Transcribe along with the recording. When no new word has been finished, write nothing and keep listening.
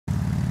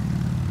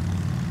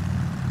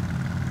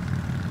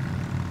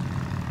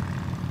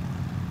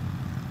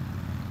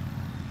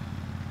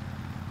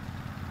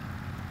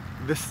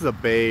This is a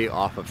bay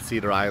off of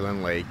Cedar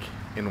Island Lake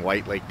in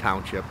White Lake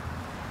Township.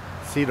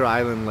 Cedar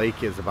Island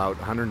Lake is about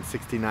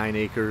 169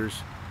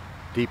 acres.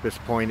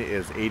 Deepest point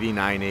is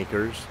 89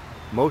 acres.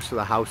 Most of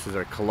the houses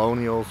are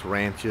colonials,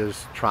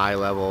 ranches,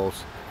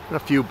 tri-levels, and a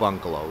few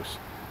bungalows.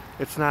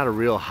 It's not a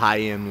real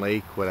high-end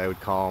lake, what I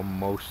would call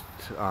mostly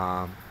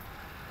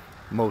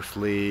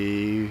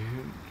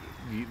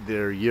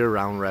they're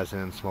year-round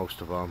residents,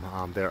 most of them.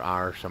 There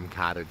are some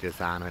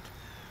cottages on it,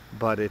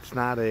 but it's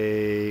not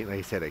a, like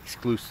I said,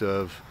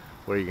 exclusive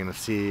where you're going to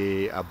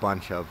see a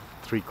bunch of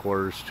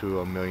 $3/4 to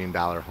 $1 million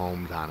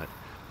homes on it.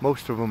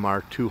 Most of them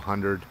are in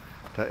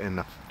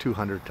the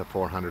 $200,000 to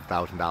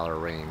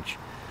 $400,000 range.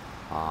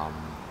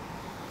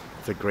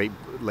 It's a great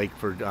lake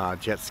for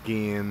jet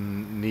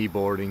skiing,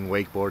 kneeboarding,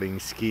 wakeboarding,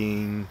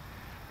 skiing.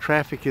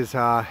 Traffic is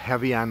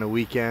heavy on the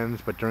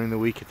weekends, but during the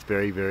week it's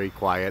very, very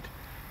quiet.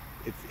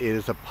 It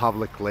is a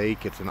public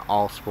lake. It's an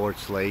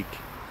all-sports lake.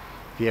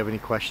 If you have any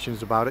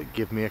questions about it,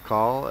 give me a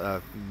call.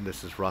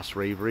 This is Russ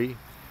Ravary,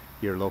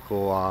 your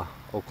local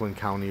Oakland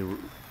County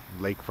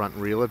lakefront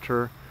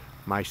realtor.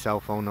 My cell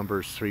phone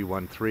number is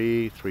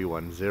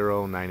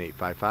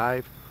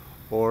 313-310-9855,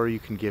 or you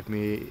can give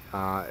me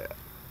a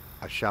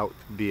shout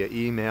via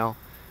email.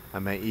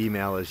 And my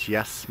email is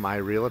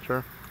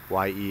yesmyrealtor,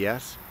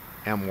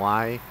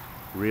 YESMY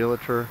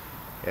realtor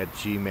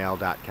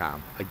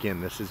 @gmail.com. Again,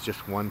 this is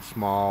just one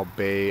small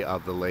bay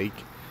of the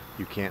lake.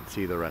 You can't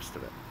see the rest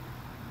of it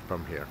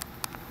from here.